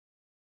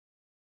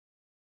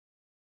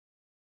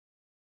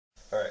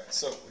Alright,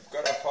 so we've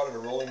got our pot at a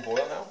rolling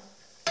boil now.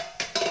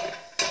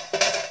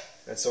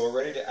 And so we're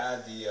ready to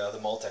add the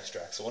malt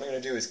extract. So what I'm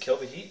going to do is kill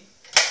the heat.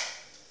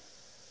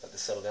 Let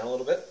this settle down a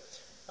little bit.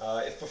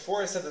 If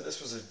before I said that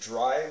this was a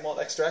dry malt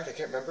extract, I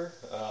can't remember.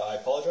 I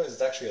apologize.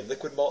 It's actually a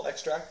liquid malt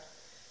extract.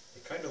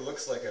 It kind of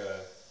looks like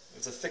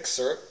it's a thick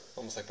syrup,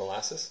 almost like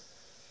molasses.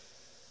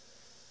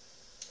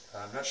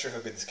 I'm not sure how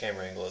good this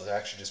camera angle is. I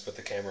actually just put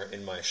the camera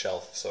in my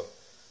shelf, so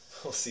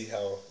we'll see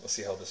how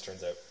this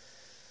turns out.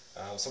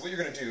 So what you're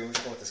going to do, I'm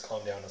just going to let this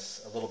calm down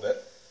a little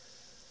bit.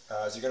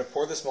 Is you're going to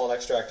pour this malt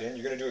extract in.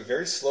 You're going to do it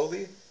very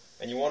slowly,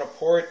 and you want to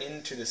pour it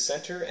into the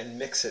center and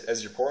mix it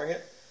as you're pouring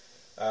it.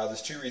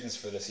 There's two reasons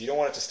for this. You don't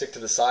want it to stick to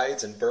the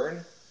sides and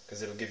burn,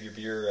 because it'll give your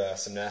beer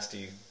some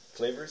nasty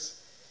flavors.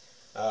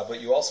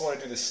 But you also want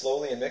to do this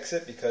slowly and mix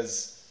it,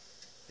 because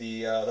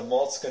the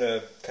malt's going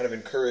to kind of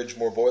encourage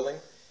more boiling,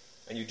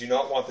 and you do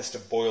not want this to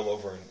boil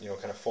over and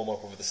kind of foam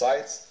up over the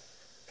sides,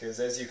 because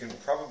as you can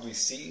probably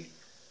see,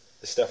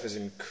 the stuff is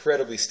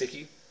incredibly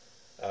sticky,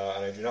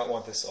 and I do not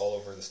want this all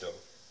over the stove.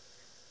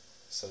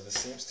 So this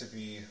seems to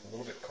be a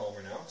little bit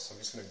calmer now, so I'm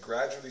just going to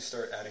gradually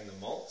start adding the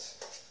malt.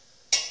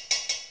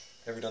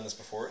 Never done this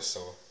before, so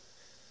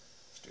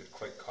let's do it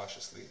quite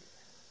cautiously.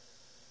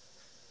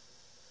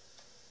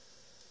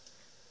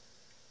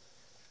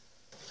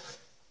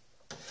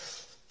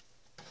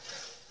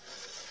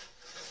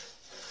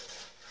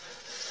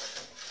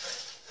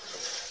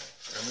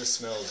 And this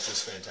smells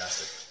just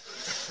fantastic.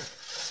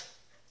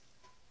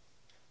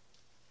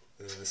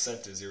 The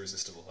scent is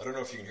irresistible. I don't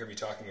know if you can hear me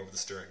talking over the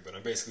stirring, but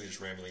I'm basically just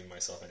rambling to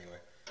myself anyway.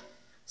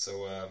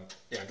 So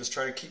yeah, I'm just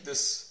trying to keep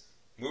this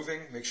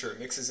moving, make sure it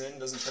mixes in,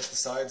 doesn't touch the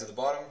sides or the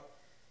bottom,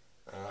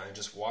 and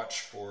just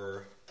watch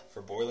for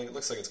boiling. It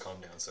looks like it's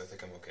calmed down, so I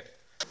think I'm okay.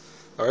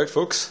 Alright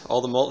folks,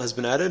 all the malt has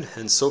been added,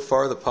 and so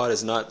far the pot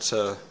is not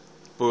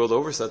boiled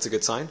over, so that's a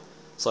good sign.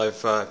 So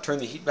I've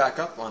turned the heat back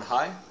up on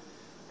high,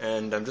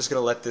 and I'm just going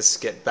to let this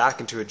get back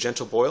into a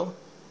gentle boil,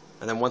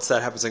 and then once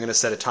that happens I'm going to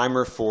set a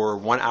timer for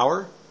 1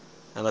 hour,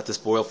 and let this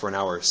boil for an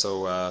hour.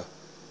 So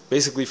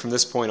basically from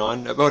this point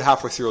on, about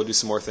halfway through I'll do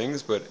some more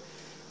things, but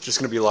it's just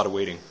going to be a lot of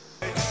waiting.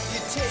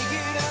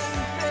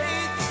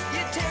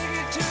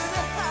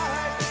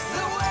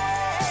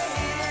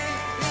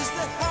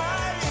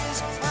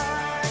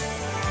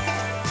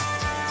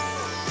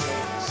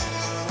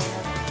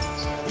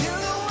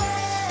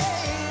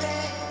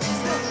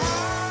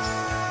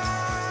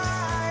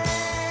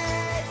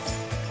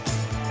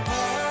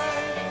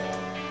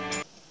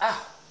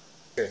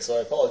 Okay, so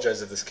I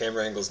apologize if this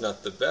camera angle is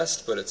not the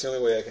best, but it's the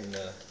only way I can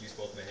use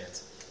both my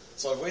hands.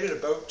 So I've waited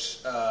about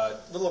a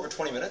little over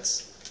 20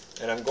 minutes,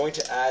 and I'm going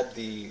to add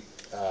the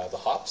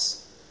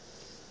hops.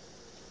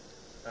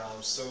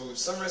 So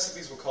some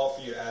recipes will call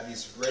for you to add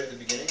these right at the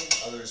beginning,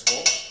 others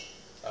won't.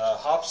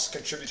 Hops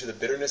contribute to the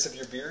bitterness of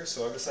your beer,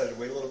 so I've decided to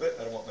wait a little bit.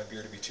 I don't want my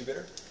beer to be too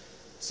bitter.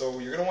 So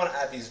you're going to want to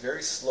add these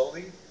very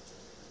slowly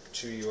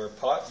to your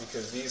pot,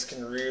 because these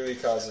can really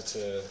cause it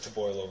to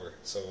boil over.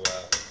 So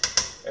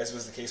as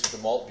was the case with the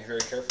malt, be very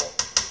careful.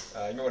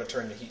 You might want to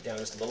turn the heat down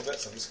just a little bit,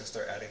 so I'm just going to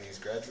start adding these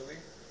gradually.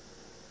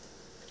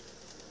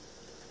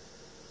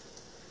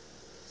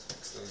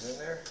 Mix those in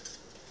there.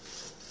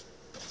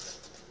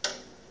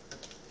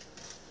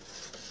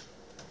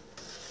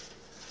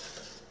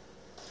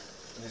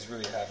 And these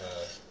really have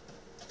a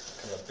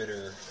kind of a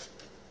bitter,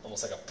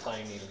 almost like a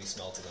pine needly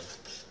smell to them.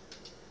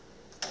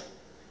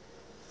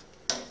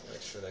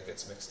 Make sure that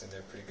gets mixed in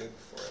there pretty good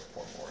before I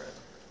pour more in.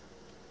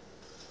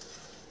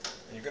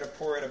 And you're going to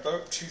pour in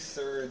about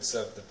 2/3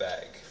 of the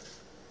bag.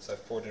 So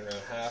I've poured in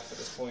around half at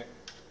this point.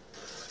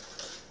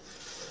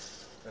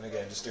 And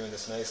again, just doing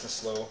this nice and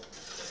slow.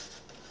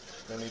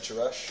 No need to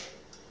rush.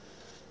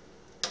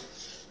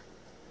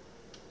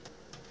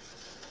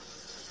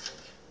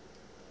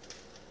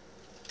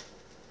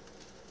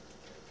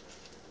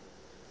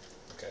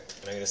 Okay,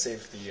 and I'm going to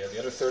save the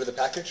other third of the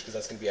package, because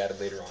that's going to be added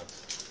later on.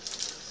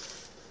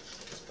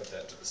 Just put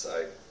that to the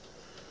side.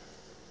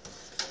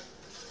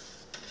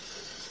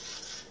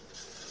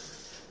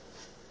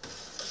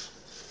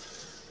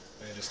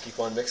 And just keep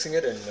on mixing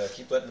it and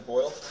keep letting it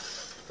boil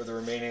for the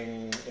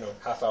remaining,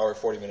 half hour,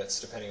 40 minutes,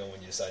 depending on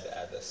when you decide to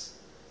add this.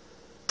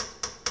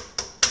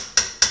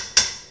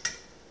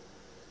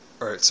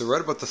 Alright, so right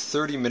about the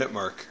 30-minute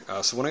mark.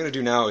 So what I'm going to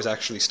do now is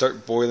actually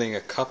start boiling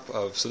a cup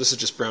of, so this is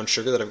just brown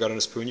sugar that I've got on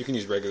a spoon. You can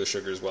use regular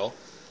sugar as well.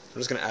 I'm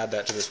just going to add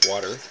that to this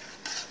water.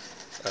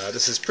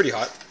 This is pretty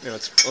hot,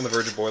 it's on the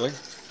verge of boiling.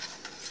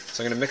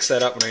 So I'm going to mix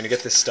that up, and I'm going to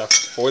get this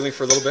stuff boiling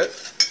for a little bit.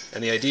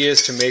 And the idea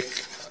is to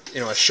make,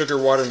 a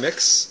sugar-water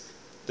mix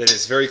that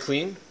is very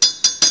clean,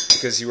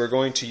 because you are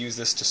going to use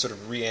this to sort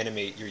of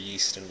reanimate your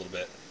yeast in a little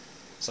bit.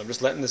 So I'm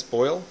just letting this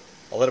boil.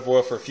 I'll let it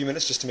boil for a few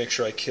minutes just to make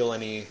sure I kill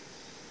any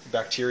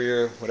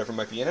bacteria, whatever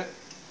might be in it,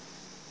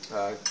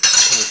 coming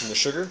from the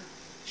sugar.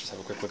 Just have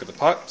a quick look at the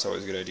pot. It's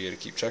always a good idea to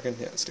keep checking.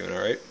 Yeah, it's doing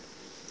alright.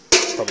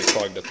 It's probably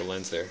clogged up the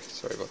lens there.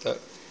 Sorry about that.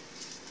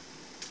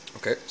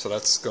 Okay, so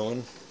that's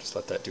going. Just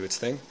let that do its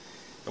thing.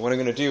 And what I'm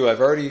going to do,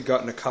 I've already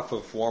gotten a cup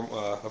of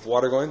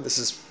water going. This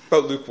is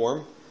about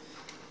lukewarm.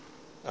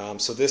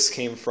 So this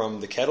came from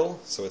the kettle,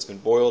 so it's been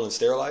boiled and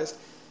sterilized.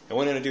 And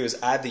what I'm going to do is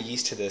add the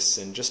yeast to this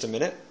in just a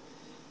minute.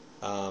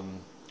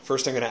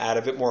 First I'm going to add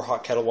a bit more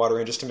hot kettle water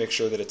in just to make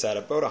sure that it's at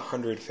about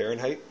 100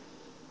 Fahrenheit.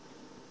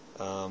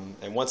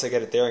 And once I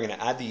get it there, I'm going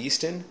to add the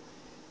yeast in.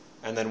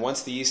 And then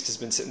once the yeast has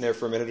been sitting there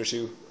for a minute or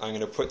two, I'm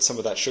going to put some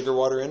of that sugar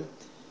water in.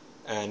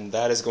 And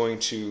that is going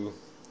to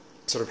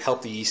sort of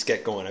help the yeast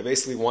get going. I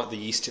basically want the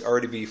yeast to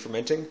already be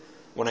fermenting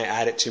when I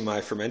add it to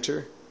my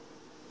fermenter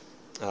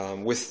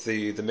with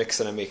the mix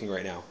that I'm making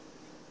right now.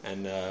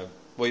 And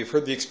well, you've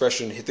heard the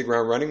expression, hit the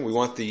ground running. We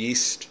want the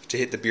yeast to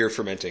hit the beer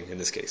fermenting in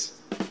this case.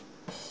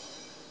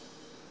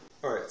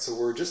 Alright, so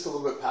we're just a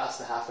little bit past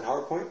the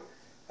half-an-hour point.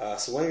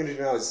 So what I'm going to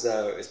do now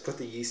is put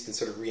the yeast and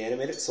sort of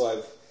reanimate it. So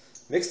I've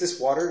mixed this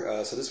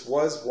water. So this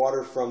was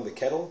water from the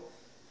kettle.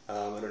 I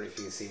don't know if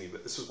you can see me,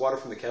 but this was water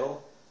from the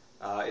kettle.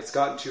 It's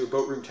gotten to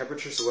about room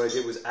temperature, so what I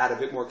did was add a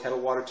bit more kettle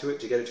water to it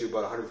to get it to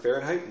about 100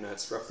 Fahrenheit, and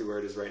that's roughly where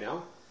it is right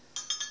now.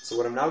 So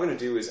what I'm now going to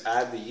do is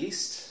add the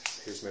yeast.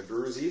 Here's my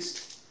brewer's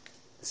yeast.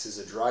 This is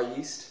a dry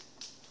yeast.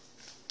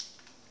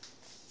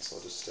 So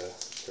I'll just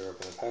tear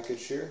open the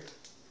package here.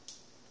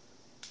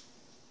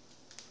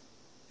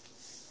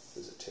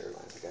 There's a tear line,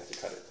 I think I have to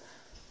cut it.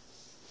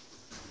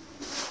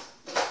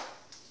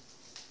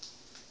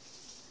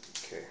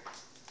 Okay.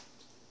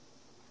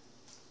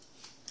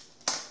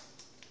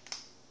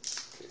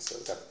 Okay, so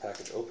I've got the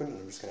package open, and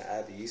I'm just going to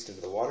add the yeast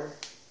into the water.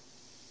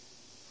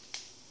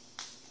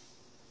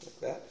 Like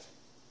that.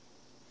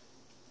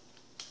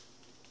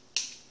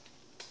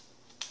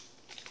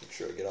 Make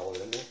sure I get all of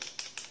it in there.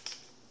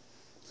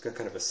 It's got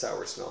kind of a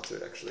sour smell to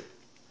it, actually.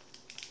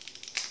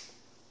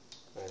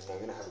 And I'm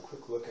going to have a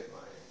quick look at my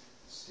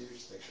Steve,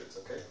 just to make sure it's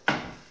okay.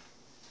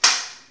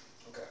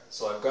 Okay,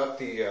 so I've got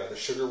the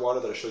sugar water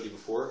that I showed you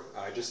before.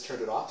 I just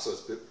turned it off, so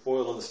it's been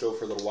boiled on the stove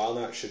for a little while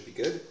now. It should be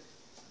good.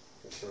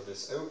 I'll throw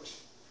this out.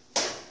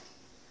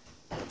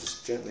 I'll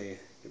just gently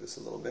give this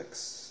a little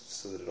mix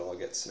so that it all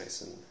gets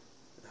nice and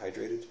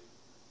hydrated.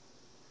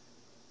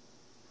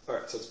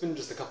 Alright, so it's been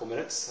just a couple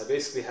minutes. I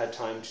basically had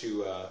time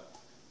to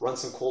run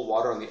some cold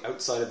water on the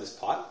outside of this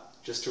pot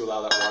just to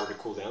allow that water to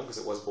cool down because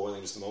it was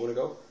boiling just a moment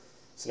ago.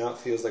 So now it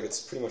feels like it's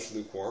pretty much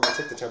lukewarm. I'll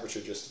take the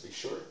temperature just to be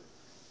sure.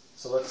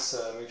 So let's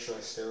make sure I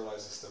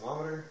sterilize this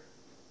thermometer.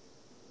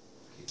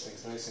 Keep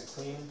things nice and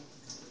clean.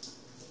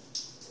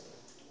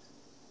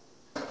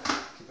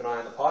 Keep an eye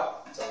on the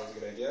pot. It's always a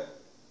good idea.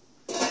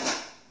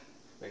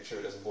 Make sure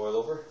it doesn't boil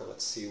over. And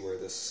let's see where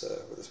this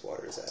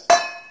water is at.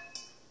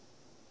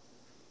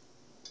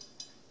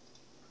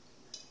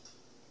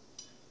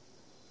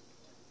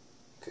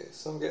 Okay,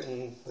 so I'm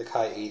getting like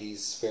high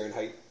 80s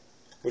Fahrenheit,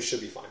 which should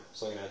be fine.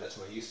 So I'm going to add that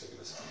to my yeast. I'll give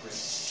this a quick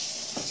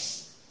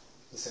rinse.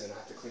 This I'm going to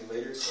have to clean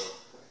later, so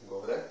I can go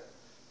over there.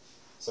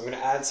 So I'm going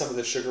to add some of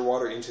the sugar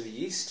water into the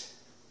yeast,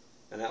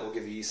 and that will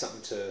give the yeast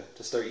something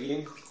to start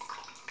eating.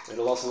 And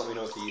it'll also let me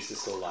know if the yeast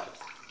is still alive.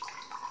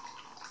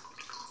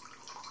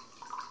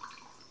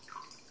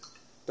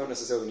 Don't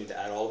necessarily need to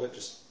add all of it,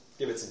 just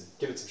give it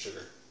some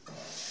sugar.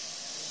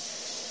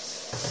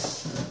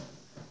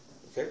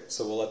 Okay,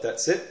 so we'll let that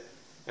sit.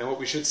 And what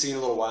we should see in a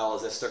little while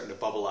is this starting to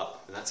bubble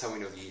up, and that's how we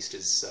know the yeast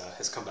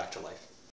has come back to life.